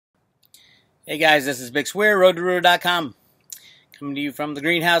Hey guys, this is Weir, roadtoroto.com. Coming to you from the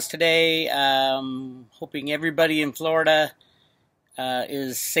greenhouse today. Hoping everybody in Florida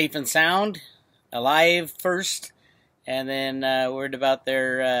is safe and sound, alive first, and then worried about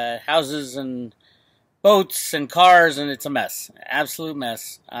their houses and boats and cars, and it's a mess. Absolute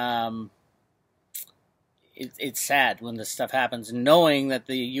mess. It's sad when this stuff happens, knowing that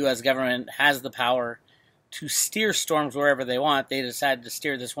the U.S. government has the power to steer storms wherever they want. They decided to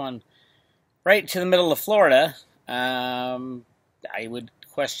steer this one right to the middle of Florida. I would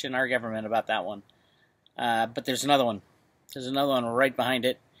question our government about that one. But there's another one. There's another one right behind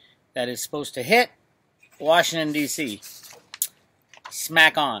it that is supposed to hit Washington, D.C.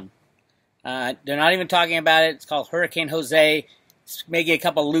 Smack on. They're not even talking about it. It's called Hurricane Jose. It's making a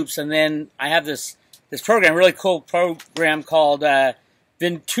couple loops, and then I have this program, really cool program called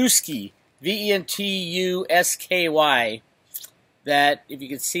Ventusky, V-E-N-T-U-S-K-Y, that, if you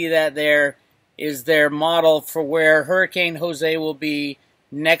can see that there, is their model for where Hurricane Jose will be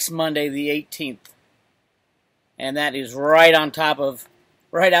next Monday, the 18th. And that is right on top of,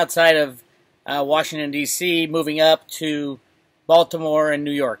 right outside of Washington, D.C., moving up to Baltimore and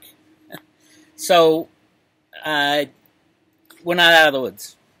New York. So, we're not out of the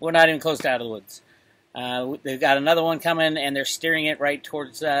woods. We're not even close to out of the woods. They've got another one coming, and they're steering it right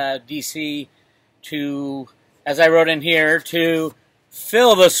towards D.C. to, as I wrote in here, to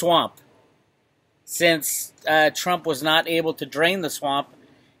fill the swamp. Since Trump was not able to drain the swamp,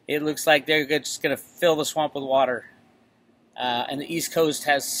 it looks like they're just going to fill the swamp with water. And the East Coast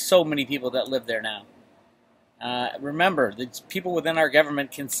has so many people that live there now. Remember, the people within our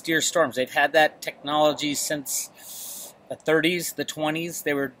government can steer storms. They've had that technology since the 30s, the 20s.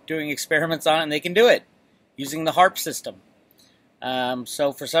 They were doing experiments on it, and they can do it using the HARP system.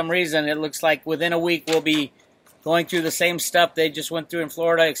 So for some reason, it looks like within a week we'll be going through the same stuff they just went through in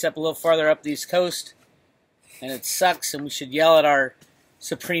Florida, except a little farther up the East Coast. And it sucks, and we should yell at our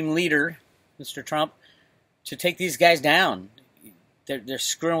supreme leader, Mr. Trump, to take these guys down. They're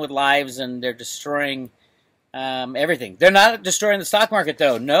screwing with lives, and they're destroying everything. They're not destroying the stock market,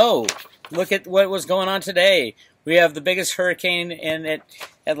 though. No. Look at what was going on today. We have the biggest hurricane in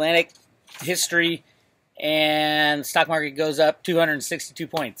Atlantic history, and the stock market goes up 262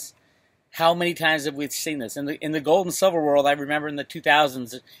 points. How many times have we seen this? In the gold and silver world, I remember in the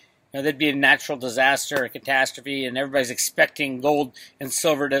 2000s, there'd be a natural disaster, a catastrophe, and everybody's expecting gold and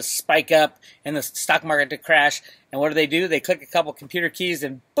silver to spike up and the stock market to crash. And what do? They click a couple computer keys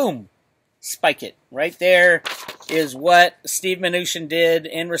and boom, spike it. Right there is what Steve Mnuchin did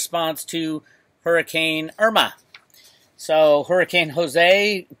in response to Hurricane Irma. So Hurricane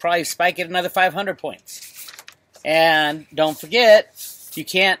Jose probably spike it another 500 points. And don't forget, you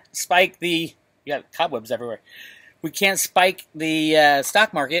can't spike you got cobwebs everywhere. We can't spike the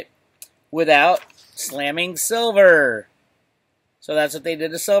stock market without slamming silver. So that's what they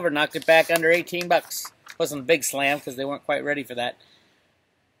did to silver, knocked it back under 18 bucks. Wasn't a big slam because they weren't quite ready for that.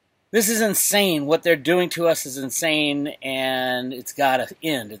 This is insane. What they're doing to us is insane, and it's got to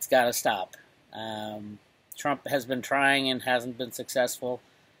end. It's got to stop. Trump has been trying and hasn't been successful.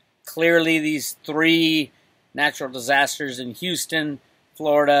 Clearly, these three natural disasters in Houston,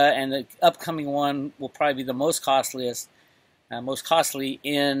 Florida, and the upcoming one will probably be the most costly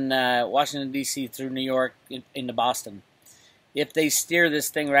in Washington, D.C. through New York into Boston. If they steer this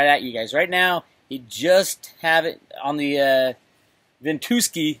thing right at you guys. Right now, you just have it on the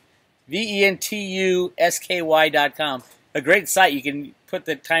Ventusky, VENTUSKY.com. A great site. You can put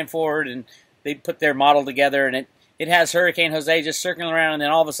the time forward, and they put their model together, and it has Hurricane Jose just circling around, and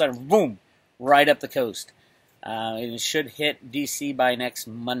then all of a sudden, boom, right up the coast. It should hit D.C. by next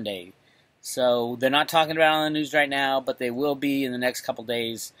Monday. So they're not talking about it on the news right now, but they will be in the next couple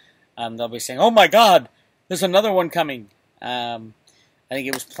days. They'll be saying, oh my God, there's another one coming. I think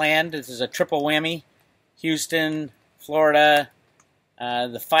it was planned. This is a triple whammy. Houston, Florida,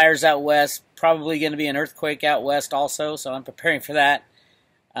 the fires out west, probably going to be an earthquake out west also, so I'm preparing for that.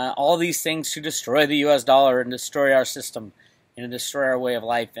 All these things to destroy the U.S. dollar and destroy our system and destroy our way of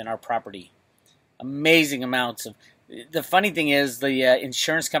life and our property. Amazing amounts of. The funny thing is, the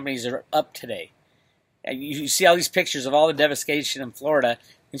insurance companies are up today. You see all these pictures of all the devastation in Florida.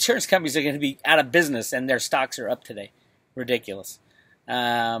 Insurance companies are going to be out of business, and their stocks are up today. Ridiculous.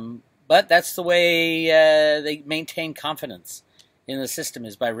 But that's the way they maintain confidence in the system,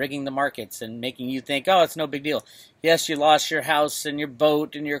 is by rigging the markets and making you think, oh, it's no big deal. Yes, you lost your house and your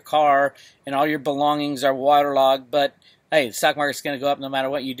boat and your car, and all your belongings are waterlogged, but hey, the stock market's going to go up no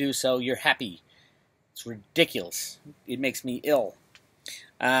matter what you do, so you're happy. It's ridiculous. It makes me ill.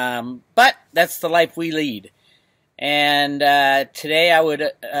 But that's the life we lead. And today I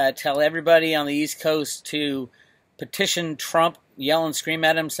would tell everybody on the East Coast to petition Trump, yell and scream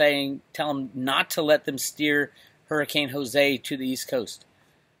at him, tell him not to let them steer Hurricane Jose to the East Coast.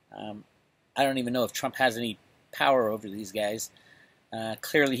 I don't even know if Trump has any power over these guys.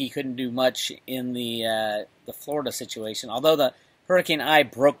 Clearly he couldn't do much in the Florida situation, although the Hurricane I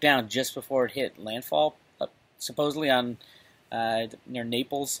broke down just before it hit landfall, supposedly on near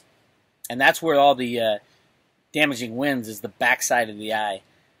Naples. And that's where all the damaging winds is, the backside of the eye.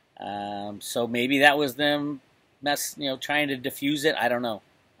 So maybe that was them trying to diffuse it. I don't know.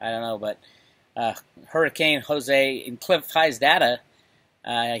 But Hurricane Jose, in Cliff High's data,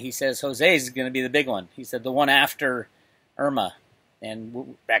 he says Jose is going to be the big one. He said the one after Irma.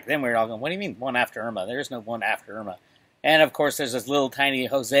 And back then we were all going, what do you mean one after Irma? There's no one after Irma. And of course there's this little tiny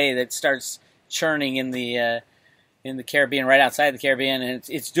Jose that starts churning in the Caribbean, right outside the Caribbean, and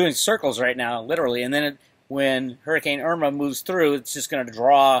it's doing circles right now, literally. And then when Hurricane Irma moves through, it's just going to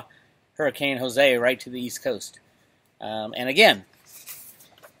draw Hurricane Jose right to the East Coast. And again,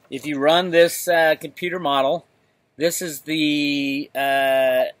 if you run this computer model, this is the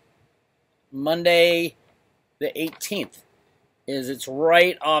Monday the 18th. It's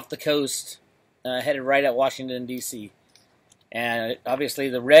right off the coast, headed right at Washington, D.C. And obviously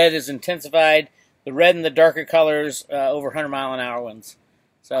the red is intensified. The red and the darker colors, over 100-mile-an-hour winds.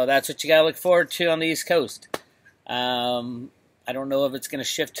 So that's what you got to look forward to on the East Coast. I don't know if it's going to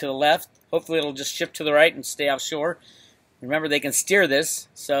shift to the left. Hopefully it'll just shift to the right and stay offshore. Remember, they can steer this,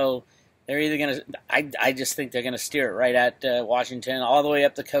 so they're either going to... I just think they're going to steer it right at Washington, all the way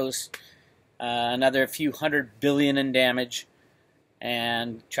up the coast. Another few $100 billion in damage.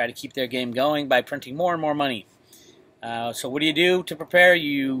 And try to keep their game going by printing more and more money. So what do you do to prepare?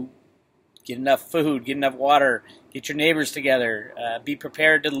 You get enough food, get enough water, get your neighbors together, be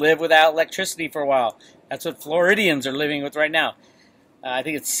prepared to live without electricity for a while. That's what Floridians are living with right now. I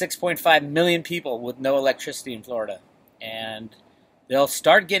think it's 6.5 million people with no electricity in Florida. And they'll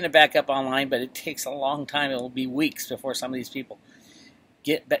start getting it back up online, but it takes a long time. It will be weeks before some of these people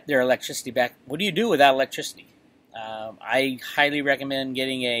get their electricity back. What do you do without electricity? I highly recommend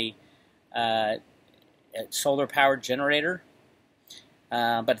getting a solar-powered generator.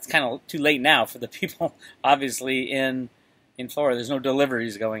 But it's kind of too late now for the people, obviously, in Florida. There's no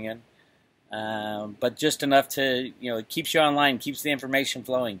deliveries going in. But just enough to, it keeps you online, keeps the information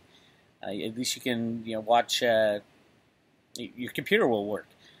flowing. At least you can, watch, your computer will work.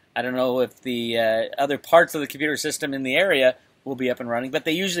 I don't know if the other parts of the computer system in the area will be up and running, but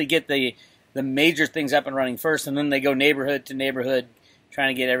they usually get the major things up and running first, and then they go neighborhood to neighborhood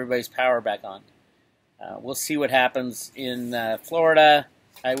trying to get everybody's power back on. We'll see what happens in Florida.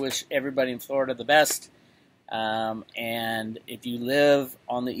 I wish everybody in Florida the best. And if you live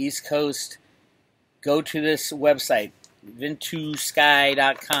on the East Coast, go to this website,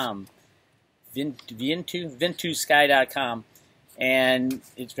 ventusky.com. Ventusky.com. And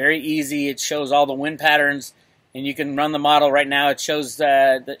it's very easy. It shows all the wind patterns, and you can run the model right now. It shows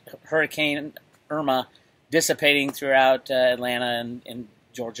the Hurricane Irma dissipating throughout Atlanta and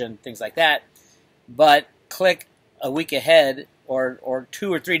Georgia and things like that. But click a week ahead or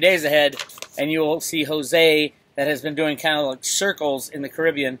 2 or 3 days ahead, and you will see Jose, that has been doing kind of like circles in the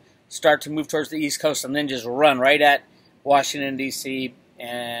Caribbean, start to move towards the East Coast and then just run right at Washington, D.C.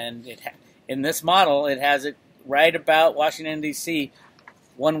 And in this model, it has it right about Washington, D.C.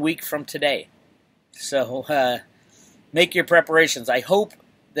 1 week from today. So make your preparations. I hope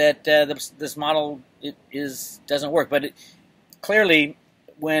that this model doesn't work, but clearly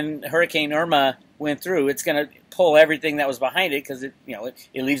when Hurricane Irma went through, it's going to pull everything that was behind it, because it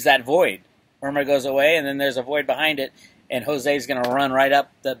leaves that void. Irma goes away, and then there's a void behind it, and Jose's going to run right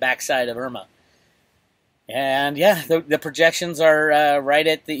up the backside of Irma. And yeah, the projections are right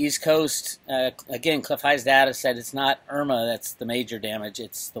at the East Coast. Again, Cliff High's data said it's not Irma that's the major damage;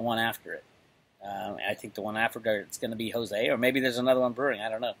 it's the one after it. I think the one after it's going to be Jose, or maybe there's another one brewing. I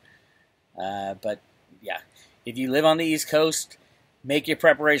don't know. But yeah, if you live on the East Coast, make your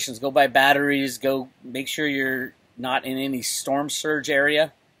preparations. Go buy batteries. Go make sure you're not in any storm surge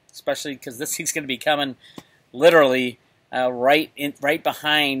area, especially because this thing's going to be coming literally right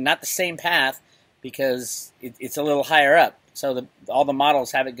behind, not the same path, because it's a little higher up. So all the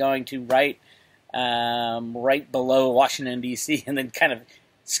models have it going to right below Washington, D.C., and then kind of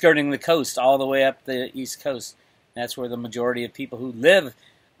skirting the coast all the way up the East Coast. And that's where the majority of people who live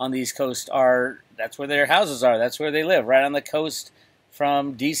on the East Coast are. That's where their houses are. That's where they live, right on the coast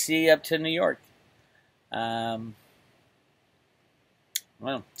from D.C. up to New York. Well,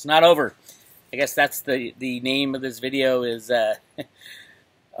 it's not over. I guess that's the name of this video is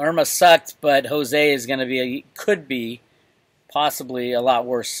Irma sucked, but Jose is going to be, could be, possibly a lot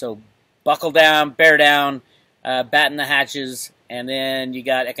worse. So buckle down, bear down, batten the hatches, and then you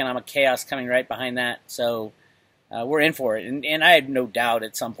got economic chaos coming right behind that. So we're in for it. And I have no doubt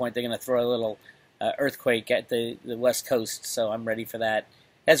at some point they're going to throw a little earthquake at the West Coast. So I'm ready for that.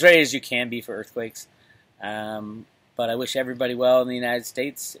 As ready as you can be for earthquakes. But I wish everybody well in the United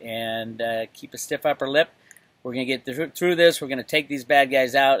States, and keep a stiff upper lip. We're going to get through this. We're going to take these bad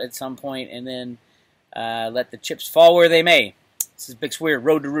guys out at some point, and then let the chips fall where they may. This is Bix Weir,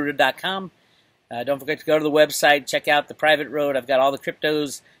 roadtoruta.com. Don't forget to go to the website, check out the private road. I've got all the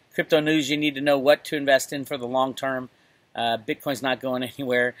crypto news you need to know what to invest in for the long term. Bitcoin's not going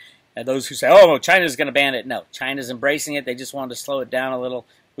anywhere. Those who say, oh, China's going to ban it. No, China's embracing it. They just wanted to slow it down a little,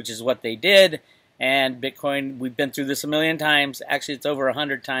 which is what they did. And Bitcoin, we've been through this a million times. Actually, it's over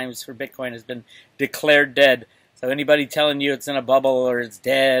 100 times for Bitcoin has been declared dead. So anybody telling you it's in a bubble or it's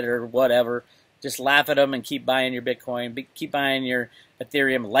dead or whatever, just laugh at them and keep buying your Bitcoin. Keep buying your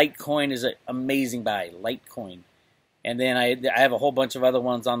Ethereum. Litecoin is an amazing buy. Litecoin. And then I have a whole bunch of other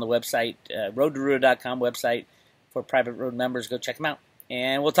ones on the website, roadtoruta.com website for private road members. Go check them out.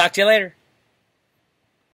 And we'll talk to you later.